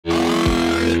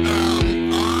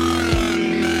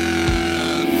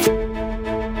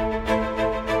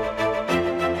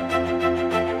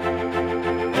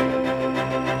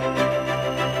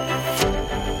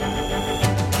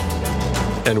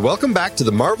And welcome back to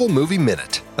the Marvel Movie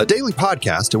Minute, a daily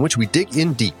podcast in which we dig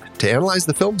in deep to analyze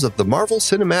the films of the Marvel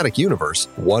Cinematic Universe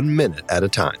 1 minute at a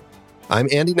time. I'm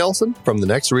Andy Nelson from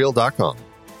thenextreel.com.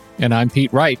 And I'm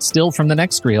Pete Wright, still from The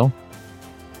Next Reel.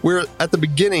 We're at the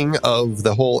beginning of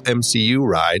the whole MCU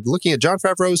ride, looking at Jon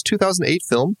Favreau's 2008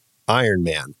 film, Iron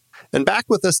Man. And back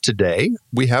with us today,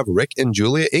 we have Rick and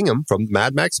Julia Ingham from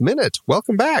Mad Max Minute.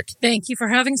 Welcome back. Thank you for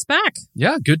having us back.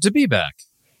 Yeah, good to be back.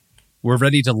 We're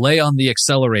ready to lay on the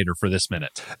accelerator for this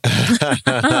minute.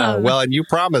 Well, and you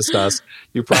promised us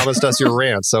your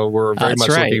rant, so we're very much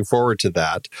looking forward to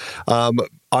that.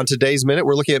 On today's minute,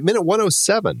 we're looking at minute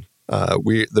 107.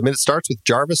 The minute starts with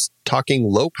Jarvis talking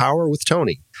low power with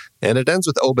Tony, and it ends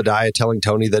with Obadiah telling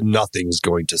Tony that nothing's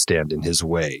going to stand in his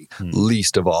way,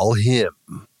 least of all him.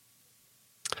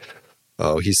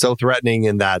 Oh, he's so threatening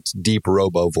in that deep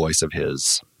robo voice of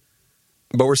his.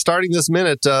 But we're starting this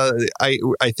minute. I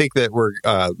think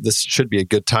that this should be a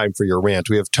good time for your rant.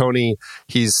 We have Tony.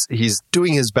 He's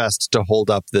doing his best to hold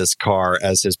up this car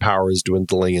as his power is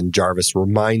dwindling, and Jarvis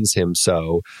reminds him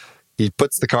so. He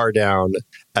puts the car down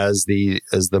as the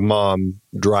mom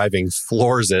driving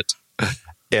floors it,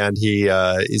 and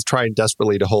he's trying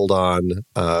desperately to hold on,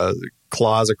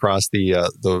 claws across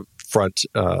the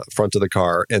front of the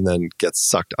car, and then gets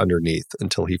sucked underneath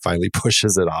until he finally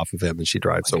pushes it off of him and she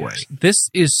drives away. This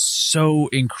is so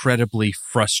incredibly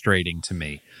frustrating to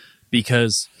me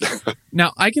because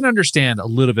now I can understand a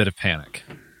little bit of panic.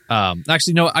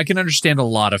 Actually, no, I can understand a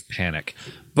lot of panic,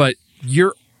 but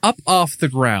you're up off the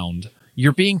ground.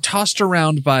 You're being tossed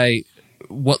around by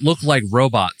what look like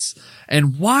robots.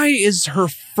 And why is her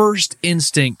first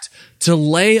instinct to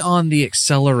lay on the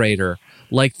accelerator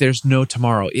like there's no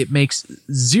tomorrow? It makes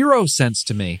zero sense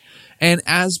to me. And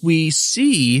as we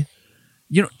see,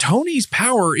 Tony's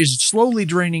power is slowly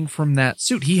draining from that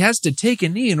suit. He has to take a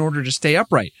knee in order to stay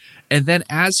upright. And then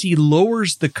as he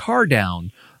lowers the car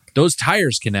down, those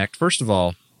tires connect. First of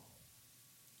all,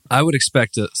 I would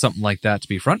expect something like that to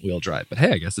be front wheel drive, but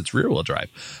hey, I guess it's rear wheel drive.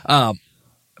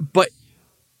 But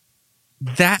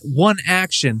that one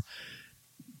action,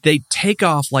 they take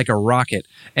off like a rocket,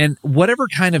 and whatever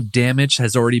kind of damage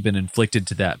has already been inflicted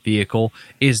to that vehicle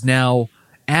is now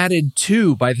added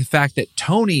to by the fact that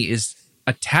Tony is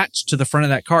attached to the front of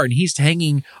that car and he's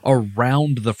hanging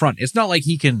around the front. It's not like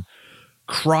he can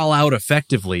crawl out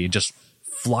effectively and just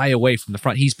fly away from the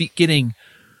front. He's getting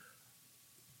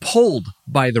pulled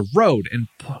by the road and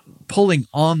pulling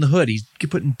on the hood. He's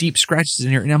putting deep scratches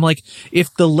in here. And I'm like,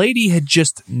 if the lady had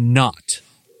just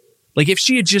if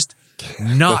she had just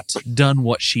not done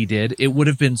what she did, it would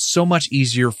have been so much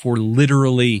easier for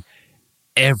literally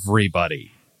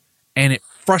everybody. And it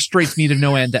frustrates me to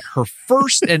no end that her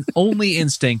first and only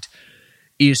instinct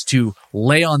is to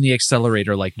lay on the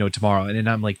accelerator like no tomorrow. And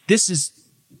I'm like, this is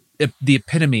the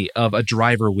epitome of a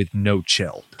driver with no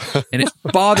chill. And it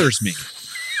bothers me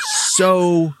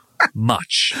so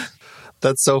much.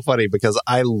 That's so funny because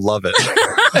I love it.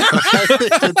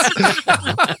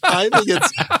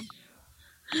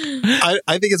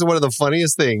 I think it's one of the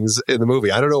funniest things in the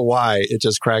movie. I don't know why it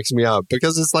just cracks me up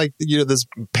because it's like, this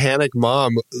panic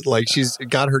mom, like she's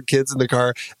got her kids in the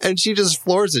car and she just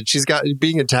floors it. She's got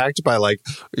being attacked by like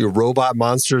robot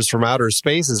monsters from outer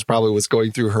space is probably what's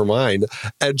going through her mind.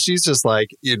 And she's just like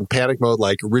in panic mode,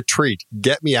 like retreat,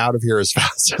 get me out of here as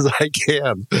fast as I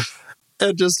can.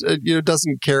 And just,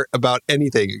 doesn't care about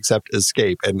anything except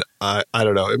escape. And I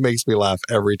don't know, it makes me laugh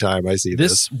every time I see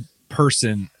this. This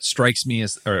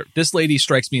lady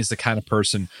strikes me as the kind of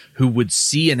person who would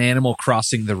see an animal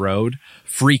crossing the road,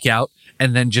 freak out,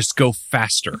 and then just go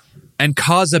faster and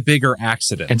cause a bigger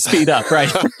accident. And speed up, right?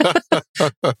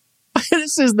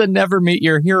 This is the never meet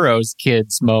your heroes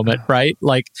kids moment, right?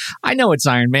 Like, I know it's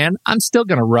Iron Man. I'm still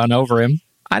going to run over him.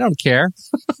 I don't care.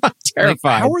 I'm terrified.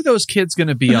 Like, how are those kids going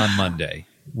to be on Monday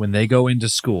when they go into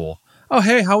school? Oh,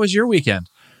 hey, how was your weekend?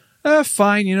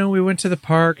 Fine. We went to the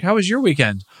park. How was your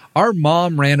weekend? Our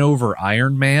mom ran over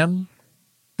Iron Man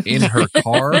in her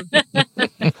car.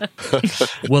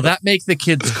 Will that make the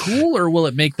kids cool or will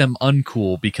it make them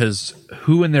uncool? Because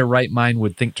who in their right mind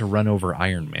would think to run over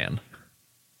Iron Man?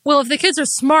 Well, if the kids are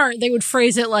smart, they would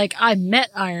phrase it like, I met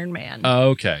Iron Man.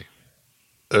 Okay.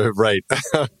 Right.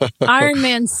 Iron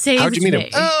Man saved How'd you meet me. him?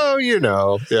 Oh,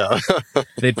 yeah.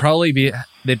 They'd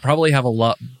probably have a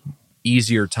lot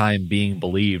easier time being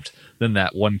believed than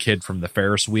that one kid from the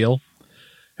Ferris wheel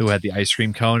who had the ice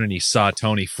cream cone and he saw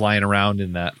Tony flying around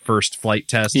in that first flight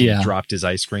test and he dropped his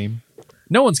ice cream.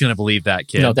 No one's going to believe that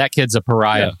kid. No, that kid's a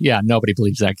pariah. Yeah, nobody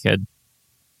believes that kid.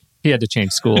 He had to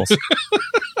change schools.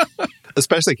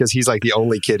 Especially because he's like the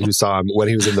only kid who saw him when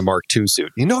he was in the Mark II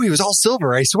suit. He was all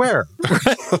silver, I swear.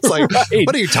 It's like, Right.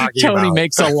 what are you talking about? Tony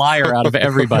makes a liar out of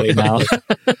everybody now.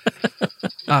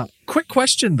 Quick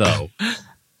question, though.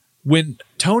 When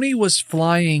Tony was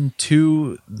flying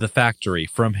to the factory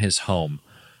from his home,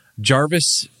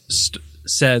 Jarvis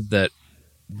said that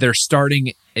they're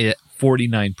starting at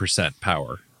 49%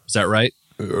 power. Is that right?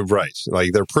 Right. Like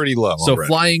they're pretty low. So already.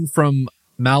 flying from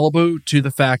Malibu to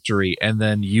the factory and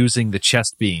then using the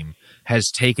chest beam has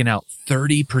taken out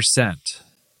 30%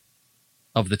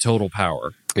 of the total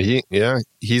power.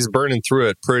 He's burning through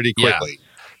it pretty quickly.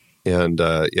 And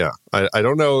I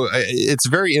don't know. It's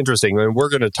very interesting. I mean, we're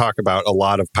going to talk about a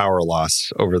lot of power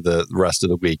loss over the rest of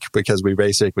the week because we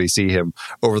basically see him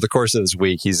over the course of this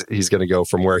week. He's going to go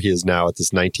from where he is now at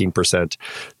this 19%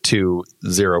 to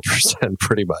 0%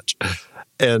 pretty much.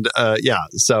 And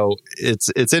so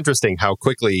it's interesting how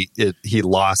quickly he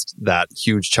lost that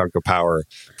huge chunk of power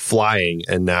flying,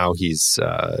 and now he's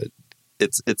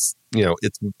it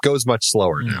goes much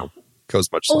slower now.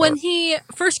 Goes much slower. When he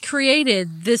first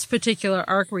created this particular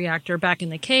arc reactor back in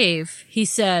the cave, he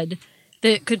said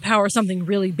that it could power something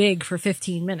really big for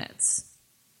 15 minutes.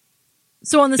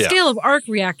 So on the scale of arc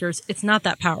reactors, it's not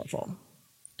that powerful,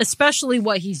 especially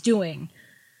what he's doing.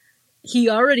 He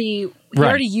already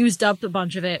used up a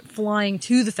bunch of it flying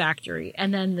to the factory,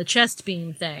 and then the chest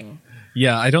beam thing.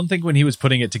 Yeah, I don't think when he was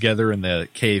putting it together in the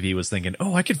cave, he was thinking,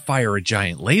 "Oh, I could fire a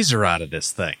giant laser out of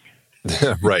this thing."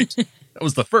 Right. That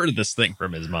was the furthest thing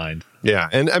from his mind. Yeah,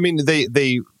 and I mean,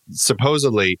 they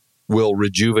supposedly will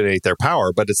rejuvenate their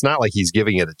power, but it's not like he's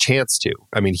giving it a chance to.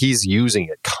 I mean, he's using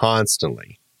it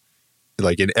constantly.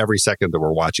 Like in every second that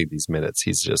we're watching these minutes,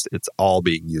 it's all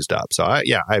being used up. So I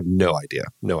have no idea.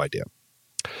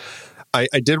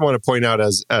 I did want to point out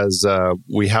as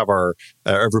we have our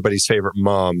everybody's favorite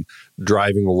mom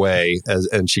driving away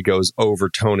and she goes over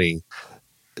Tony.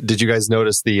 Did you guys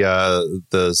notice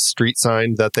the street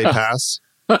sign that they pass?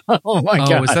 Oh my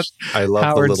gosh. Is that I love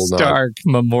Howard the little Stark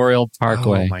Memorial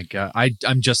Parkway. Oh my God.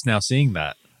 I'm just now seeing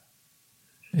that.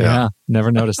 Yeah,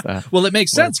 never noticed that. Well, it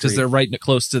makes sense because they're right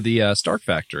close to the Stark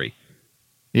factory.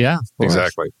 Yeah,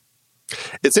 exactly.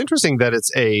 It's interesting that it's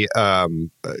a,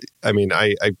 I'm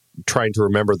trying to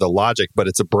remember the logic, but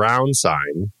it's a brown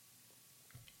sign.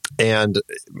 And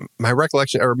my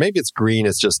recollection, or maybe it's green,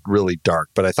 it's just really dark,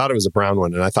 but I thought it was a brown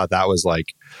one. And I thought that was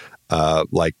like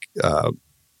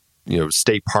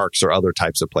state parks or other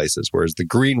types of places, whereas the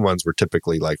green ones were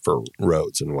typically like for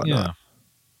roads and whatnot.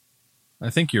 Yeah. I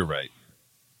think you're right.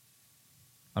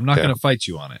 I'm not going to fight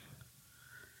you on it.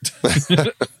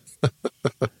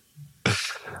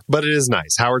 But it is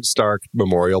nice. Howard Stark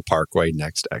Memorial Parkway,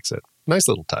 next exit. Nice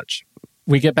little touch.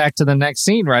 We get back to the next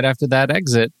scene right after that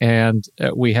exit, and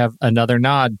we have another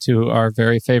nod to our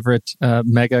very favorite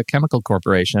mega chemical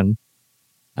corporation.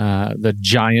 The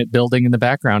giant building in the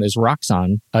background is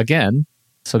Roxxon again.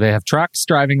 So they have trucks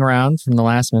driving around from the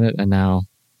last minute, and now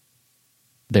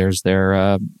there's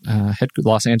their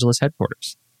Los Angeles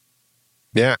headquarters.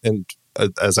 Yeah, and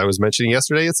as I was mentioning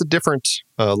yesterday, it's a different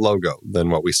logo than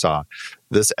what we saw.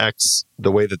 This X,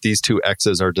 the way that these two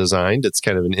X's are designed, it's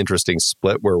kind of an interesting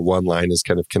split where one line is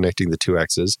kind of connecting the two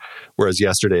X's, whereas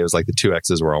yesterday it was like the two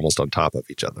X's were almost on top of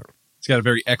each other. It's got a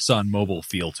very ExxonMobil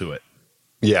feel to it.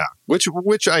 Yeah, which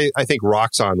I think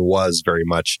Roxxon was very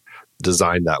much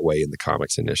designed that way in the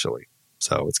comics initially.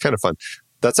 So it's kind of fun.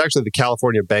 That's actually the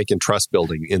California Bank and Trust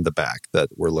building in the back that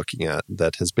we're looking at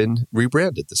that has been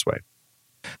rebranded this way.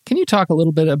 Can you talk a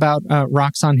little bit about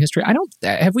Roxxon history?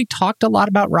 Have we talked a lot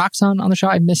about Roxxon on the show?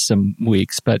 I missed some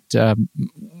weeks, but I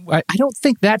don't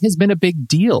think that has been a big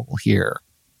deal here.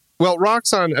 Well,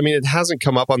 Roxxon, I mean, it hasn't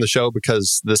come up on the show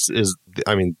because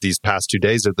these past 2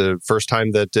 days are the first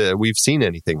time that we've seen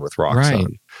anything with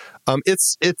Roxxon. Right.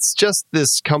 It's just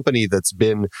this company that's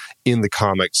been in the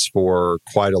comics for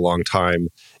quite a long time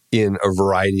in a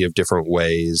variety of different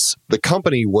ways. The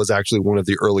company was actually one of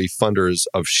the early funders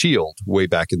of S.H.I.E.L.D. way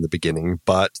back in the beginning,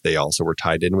 but they also were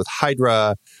tied in with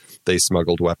Hydra. They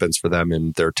smuggled weapons for them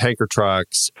in their tanker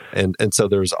trucks. And so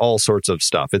there's all sorts of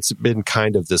stuff. It's been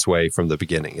kind of this way from the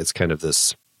beginning. It's kind of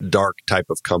this dark type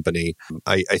of company.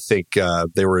 I think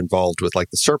they were involved with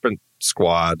like the Serpent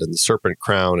Squad and the Serpent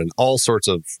Crown and all sorts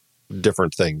of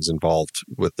different things involved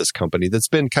with this company that's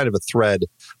been kind of a thread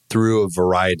through a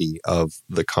variety of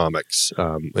the comics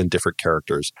and different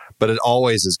characters. But it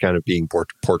always is kind of being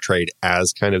portrayed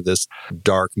as kind of this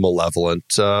dark,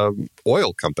 malevolent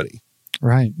oil company.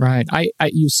 Right.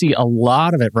 You see a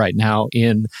lot of it right now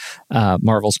in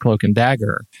Marvel's Cloak and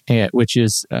Dagger, which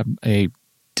is a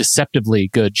deceptively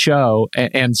good show.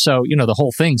 And so, the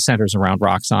whole thing centers around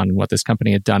Roxxon and what this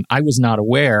company had done. I was not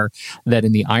aware that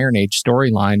in the Iron Age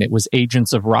storyline, it was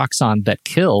agents of Roxxon that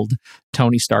killed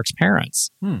Tony Stark's parents.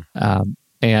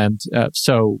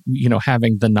 So,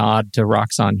 having the nod to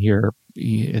Roxxon here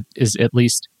is at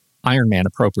least Iron Man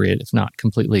appropriate, if not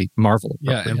completely Marvel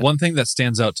appropriate. Yeah, and one thing that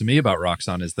stands out to me about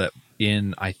Roxxon is that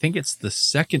I think it's the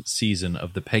second season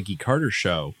of the Peggy Carter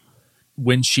show,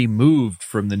 when she moved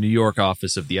from the New York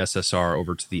office of the SSR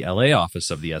over to the LA office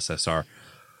of the SSR,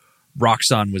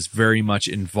 Roxxon was very much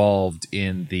involved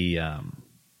in the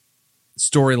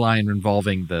storyline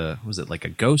involving was it like a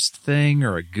ghost thing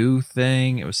or a goo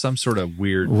thing? It was some sort of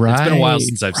weird. Right, it's been a while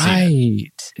since I've seen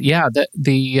it. Yeah,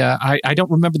 I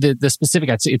don't remember the specific.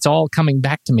 It's all coming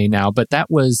back to me now, but that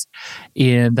would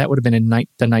have been in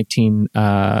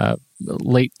the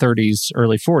late 30s,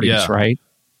 early 40s, right?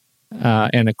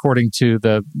 And according to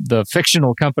the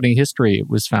fictional company history, it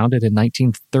was founded in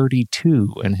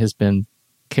 1932 and has been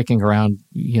kicking around,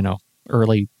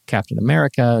 early Captain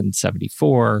America in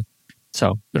 74.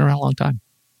 So been around a long time.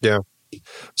 Yeah.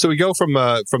 So we go from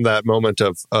that moment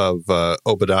of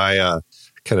Obadiah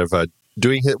kind of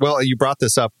doing it. Well, you brought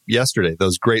this up yesterday,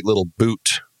 those great little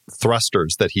boot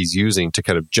thrusters that he's using to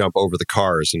kind of jump over the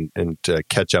cars and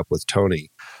catch up with Tony.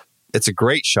 It's a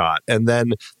great shot. And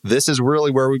then this is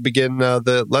really where we begin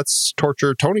the let's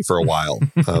torture Tony for a while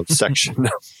section.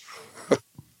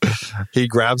 He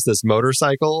grabs this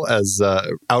motorcycle as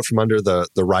out from under the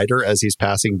rider as he's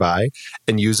passing by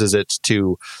and uses it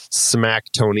to smack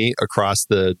Tony across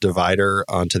the divider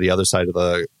onto the other side of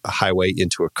the highway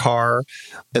into a car.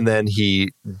 And then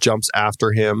he jumps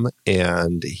after him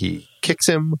and he kicks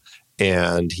him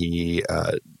and he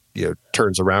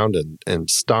turns around and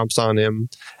stomps on him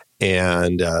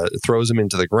and throws him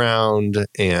into the ground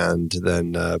and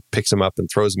then picks him up and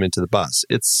throws him into the bus.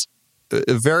 It's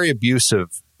a very abusive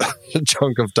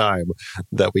chunk of time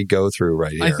that we go through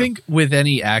right here. I think with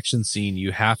any action scene,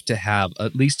 you have to have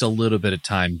at least a little bit of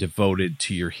time devoted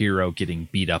to your hero getting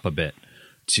beat up a bit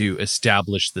to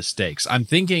establish the stakes. I'm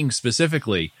thinking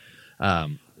specifically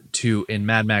in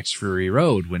Mad Max Fury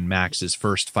Road, when Max is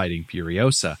first fighting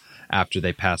Furiosa after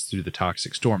they pass through the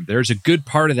toxic storm. There's a good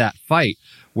part of that fight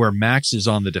where Max is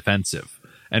on the defensive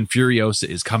and Furiosa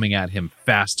is coming at him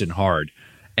fast and hard.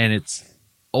 And it's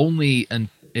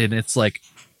it's like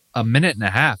a minute and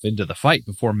a half into the fight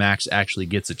before Max actually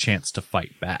gets a chance to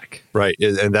fight back. Right.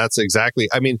 And that's exactly,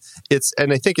 I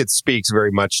think it speaks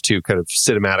very much to kind of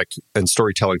cinematic and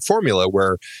storytelling formula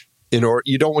where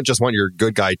you don't just want your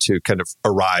good guy to kind of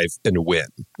arrive and win,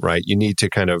 right? You need to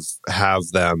kind of have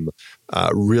them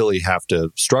really have to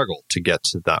struggle to get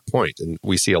to that point. And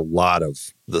we see a lot of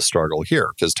the struggle here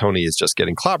because Tony is just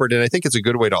getting clobbered. And I think it's a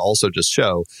good way to also just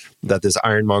show that this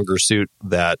Ironmonger suit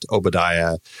that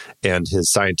Obadiah and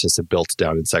his scientists have built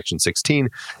down in Section 16,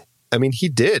 I mean, he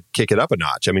did kick it up a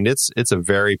notch. I mean, it's a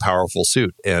very powerful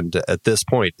suit. And at this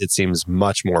point, it seems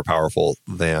much more powerful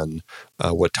than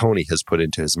what Tony has put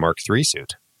into his Mark III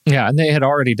suit. Yeah, and they had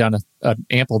already done an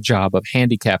ample job of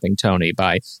handicapping Tony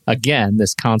by, again,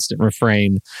 this constant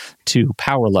refrain to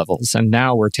power levels. And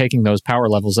now we're taking those power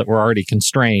levels that were already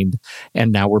constrained,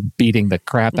 and now we're beating the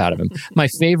crap out of him. My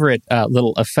favorite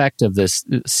little effect of this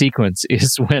sequence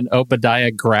is when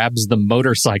Obadiah grabs the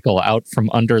motorcycle out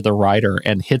from under the rider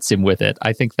and hits him with it.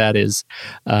 I think that is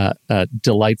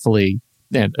delightfully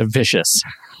and vicious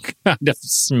kind of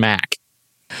smack.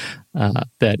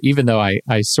 That even though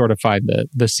I sort of find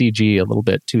the CG a little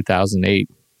bit 2008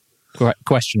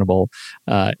 questionable,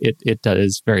 it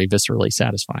is very viscerally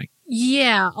satisfying.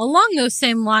 Yeah, along those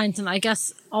same lines, and I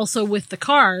guess also with the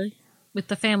car, with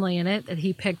the family in it that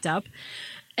he picked up,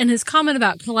 and his comment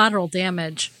about collateral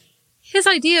damage. His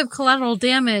idea of collateral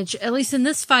damage, at least in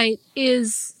this fight,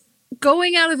 is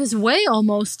going out of his way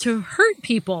almost to hurt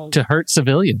people. To hurt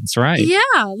civilians, right?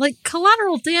 Yeah, like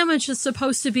collateral damage is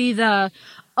supposed to be the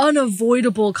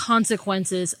unavoidable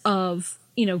consequences of,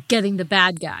 getting the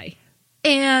bad guy.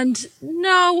 And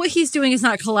no, what he's doing is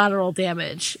not collateral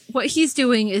damage. What he's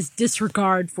doing is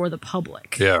disregard for the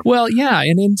public. Yeah. Well, yeah,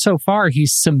 and insofar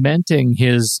he's cementing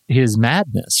his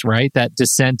madness, right? That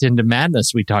descent into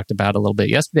madness we talked about a little bit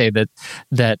yesterday.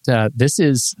 That this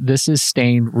is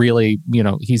Stain really,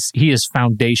 he is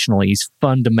foundationally, he's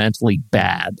fundamentally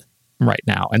bad right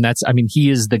now. And he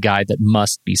is the guy that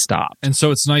must be stopped. And so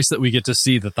it's nice that we get to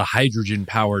see that the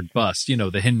hydrogen-powered bus,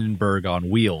 the Hindenburg on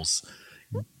wheels,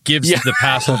 gives the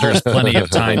passengers plenty of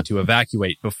time to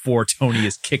evacuate before Tony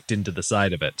is kicked into the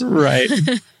side of it. Right.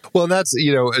 Well, and that's,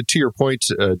 to your point,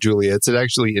 Julia, it's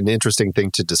actually an interesting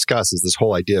thing to discuss is this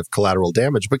whole idea of collateral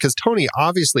damage, because Tony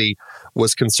obviously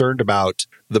was concerned about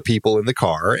the people in the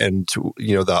car. And,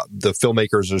 the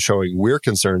filmmakers are showing we're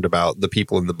concerned about the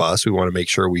people in the bus. We want to make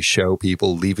sure we show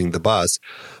people leaving the bus.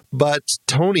 But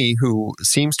Tony, who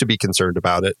seems to be concerned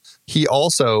about it, he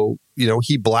also,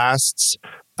 he blasts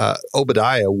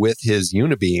Obadiah with his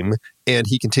unibeam, and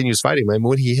he continues fighting him. And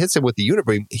when he hits him with the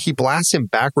unibeam, he blasts him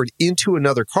backward into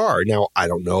another car. Now, I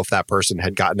don't know if that person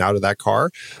had gotten out of that car,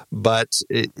 but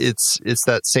it's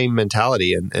that same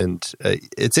mentality. And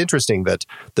it's interesting that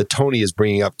Tony is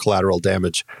bringing up collateral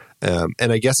damage.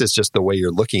 And I guess it's just the way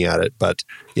you're looking at it. But,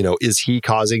 is he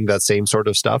causing that same sort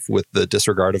of stuff with the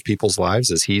disregard of people's lives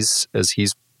as he's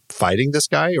fighting this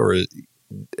guy? Or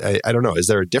I don't know. Is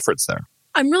there a difference there?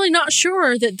 I'm really not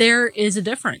sure that there is a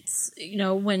difference.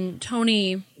 When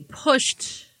Tony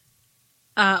pushed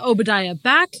Obadiah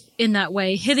back in that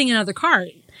way, hitting another car,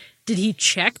 did he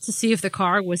check to see if the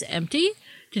car was empty?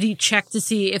 Did he check to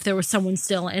see if there was someone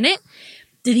still in it?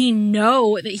 Did he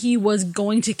know that he was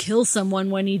going to kill someone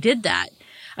when he did that?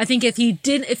 I think if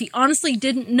he honestly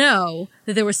didn't know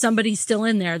that there was somebody still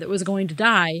in there that was going to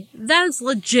die, that is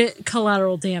legit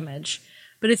collateral damage.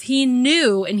 But if he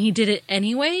knew and he did it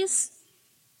anyways,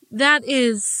 that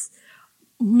is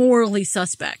morally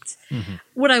suspect. Mm-hmm.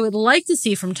 What I would like to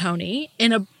see from Tony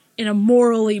in a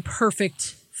morally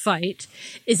perfect fight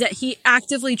is that he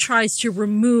actively tries to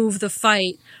remove the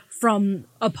fight from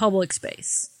a public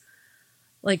space.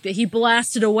 Like that he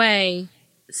blasted away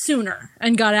sooner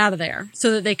and got out of there so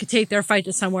that they could take their fight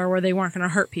to somewhere where they weren't going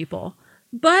to hurt people.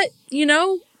 But,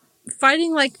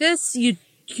 fighting like this,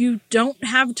 you don't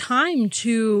have time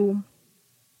to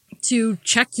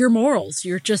check your morals.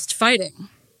 You're just fighting.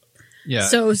 Yeah.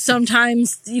 So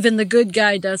sometimes even the good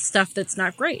guy does stuff that's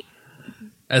not great.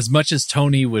 As much as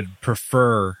Tony would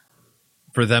prefer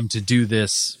for them to do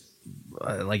this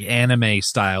like anime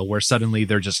style, where suddenly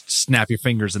they're just snap your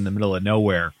fingers in the middle of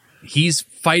nowhere, he's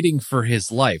fighting for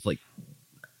his life. Like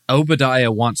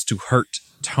Obadiah wants to hurt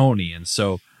Tony, and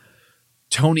so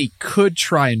Tony could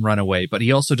try and run away, but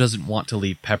he also doesn't want to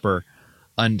leave Pepper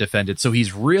undefended. So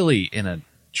he's really in a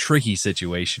tricky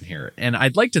situation here. And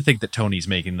I'd like to think that Tony's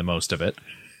making the most of it,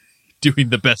 doing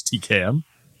the best he can.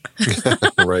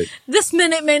 Right. This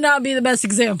minute may not be the best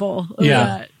example of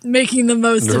that, making the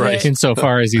most of it.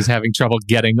 Insofar as he's having trouble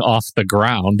getting off the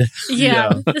ground.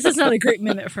 Yeah, this is not a great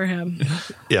minute for him.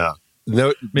 Yeah.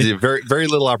 No, very, very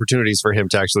little opportunities for him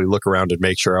to actually look around and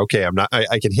make sure, okay,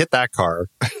 I can hit that car.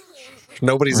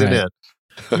 Nobody's in it.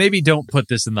 Maybe don't put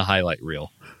this in the highlight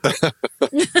reel.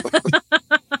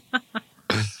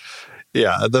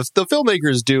 Yeah, the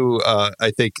filmmakers do,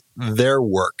 I think, their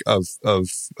work of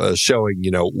showing,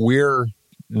 we're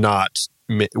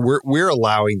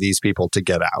allowing these people to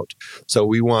get out. So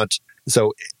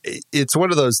it's one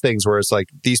of those things where it's like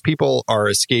these people are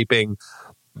escaping.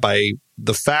 By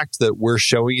the fact that we're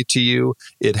showing it to you,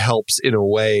 it helps in a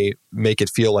way make it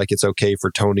feel like it's okay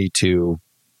for Tony to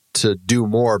do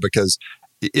more, because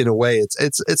in a way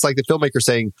it's like the filmmaker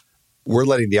saying we're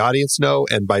letting the audience know,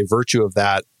 and by virtue of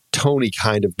that, Tony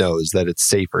kind of knows that it's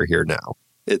safer here now.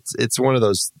 It's one of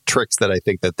those tricks that I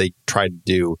think that they try to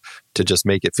do to just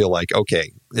make it feel like,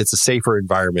 okay, it's a safer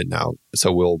environment now,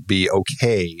 so we'll be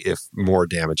okay if more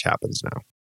damage happens now.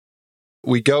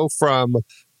 We go from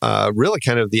really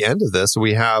kind of the end of this.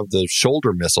 We have the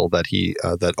shoulder missile that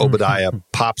that Obadiah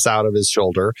pops out of his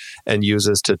shoulder and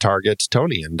uses to target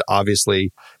Tony. And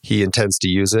obviously he intends to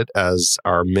use it as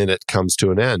our minute comes to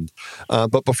an end.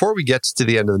 But before we get to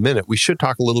the end of the minute, we should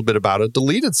talk a little bit about a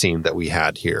deleted scene that we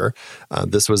had here.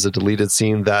 This was a deleted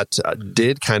scene that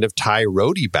did kind of tie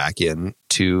Rhodey back in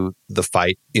to the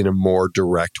fight in a more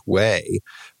direct way,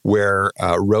 where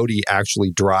Rhodey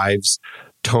actually drives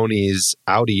Tony's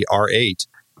Audi R8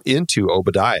 into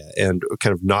Obadiah and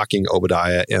kind of knocking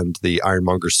Obadiah and the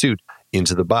Ironmonger suit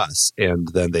into the bus. And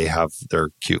then they have their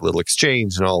cute little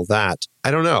exchange and all that.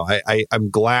 I don't know. I'm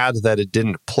glad that it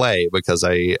didn't play, because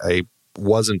I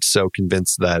wasn't so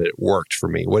convinced that it worked for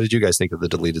me. What did you guys think of the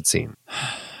deleted scene?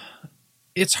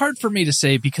 It's hard for me to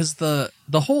say, because the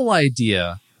whole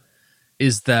idea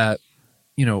is that,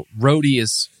 Rhodey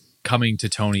is coming to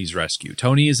Tony's rescue.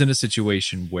 Tony is in a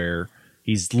situation where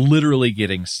he's literally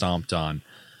getting stomped on.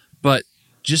 But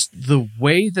just the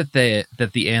way that the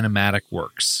animatic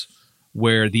works,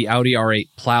 where the Audi R8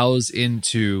 plows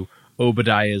into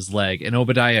Obadiah's leg and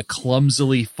Obadiah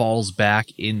clumsily falls back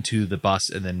into the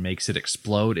bus and then makes it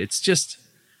explode. It's just,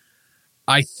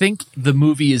 I think the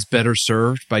movie is better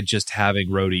served by just having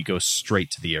Rhodey go straight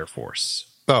to the Air Force.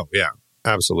 Oh, yeah,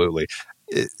 absolutely.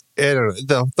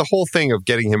 The whole thing of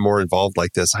getting him more involved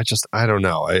like this, I don't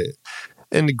know.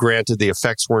 And granted, the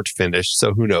effects weren't finished,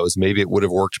 so who knows? Maybe it would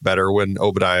have worked better when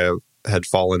Obadiah had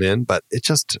fallen in, but it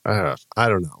just, I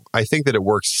don't know. I think that it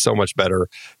works so much better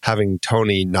having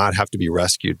Tony not have to be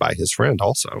rescued by his friend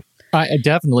also. I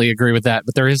definitely agree with that,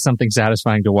 but there is something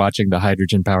satisfying to watching the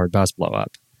hydrogen-powered bus blow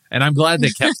up. And I'm glad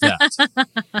they kept that.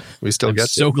 We still get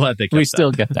so glad they kept that. We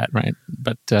still get that, right?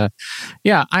 But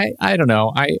yeah, I don't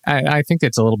know. I think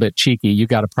it's a little bit cheeky. You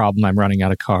got a problem, I'm running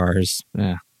out of cars.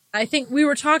 Yeah. I think we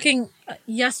were talking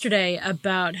yesterday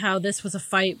about how this was a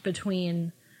fight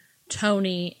between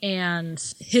Tony and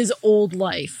his old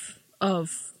life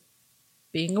of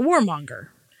being a warmonger.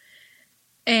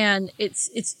 And it's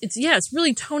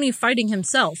really Tony fighting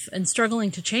himself and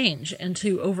struggling to change and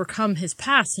to overcome his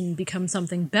past and become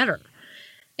something better.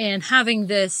 And having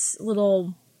this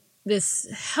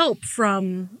help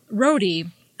from Rhodey,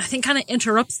 I think kind of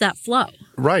interrupts that flow.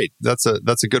 Right. That's a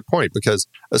good point,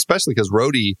 especially because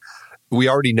Rhodey, we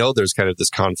already know there's kind of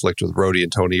this conflict with Rhodey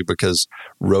and Tony because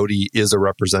Rhodey is a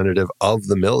representative of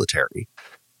the military,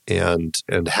 and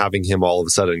having him all of a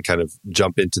sudden kind of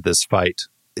jump into this fight,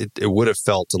 it would have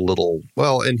felt a little,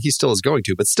 well, and he still is going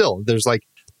to, but still there's like,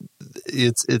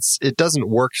 it doesn't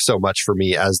work so much for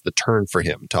me as the turn for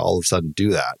him to all of a sudden do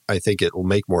that. I think it will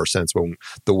make more sense when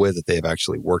the way that they've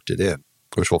actually worked it in,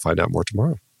 which we'll find out more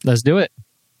tomorrow. Let's do it.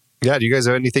 Yeah. Do you guys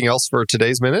have anything else for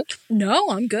today's minute? No,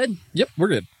 I'm good. Yep, we're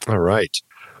good. All right.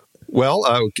 Well,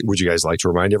 would you guys like to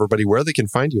remind everybody where they can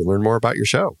find you and learn more about your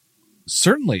show?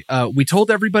 Certainly. We told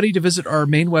everybody to visit our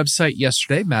main website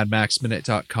yesterday,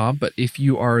 madmaxminute.com. But if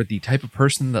you are the type of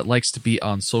person that likes to be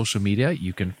on social media,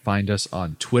 you can find us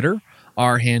on Twitter.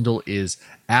 Our handle is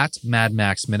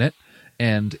 @madmaxminute.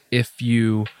 And if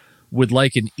you would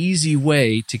like an easy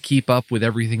way to keep up with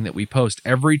everything that we post,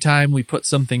 every time we put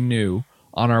something new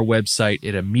on our website,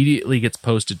 it immediately gets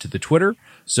posted to the Twitter.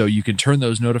 So you can turn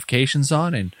those notifications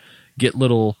on and get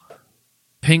little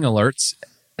ping alerts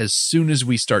as soon as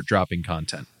we start dropping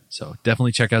content. So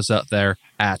definitely check us out there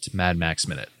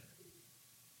 @MadMaxMinute.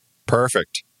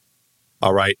 Perfect.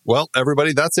 All right. Well,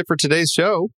 everybody, that's it for today's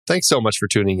show. Thanks so much for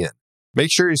tuning in.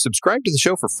 Make sure you subscribe to the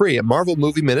show for free at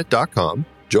MarvelMovieMinute.com.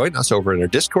 Join us over in our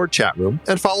Discord chat room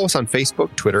and follow us on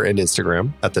Facebook, Twitter, and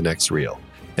Instagram at The Next Reel.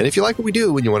 And if you like what we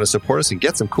do and you want to support us and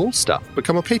get some cool stuff,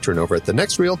 become a patron over at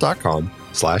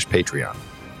thenextreel.com/Patreon.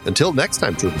 Until next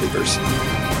time, true believers.